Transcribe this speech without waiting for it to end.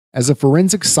As a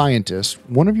forensic scientist,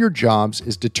 one of your jobs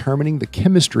is determining the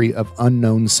chemistry of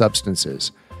unknown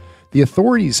substances. The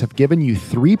authorities have given you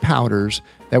 3 powders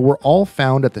that were all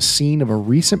found at the scene of a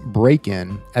recent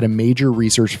break-in at a major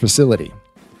research facility.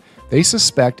 They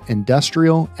suspect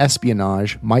industrial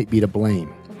espionage might be to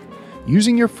blame.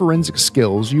 Using your forensic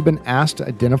skills, you've been asked to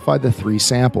identify the 3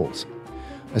 samples.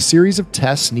 A series of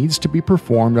tests needs to be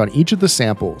performed on each of the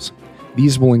samples.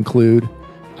 These will include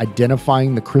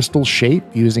identifying the crystal shape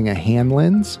using a hand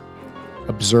lens,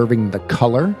 observing the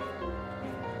color,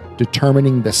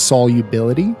 determining the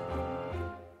solubility,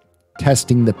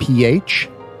 testing the pH,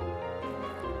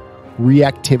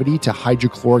 reactivity to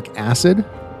hydrochloric acid,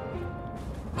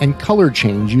 and color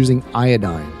change using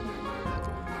iodine.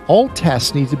 All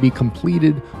tests need to be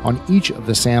completed on each of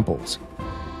the samples.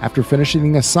 After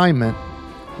finishing the assignment,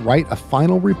 write a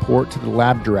final report to the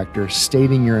lab director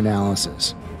stating your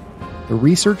analysis. The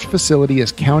research facility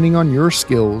is counting on your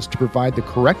skills to provide the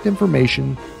correct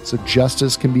information so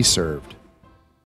justice can be served.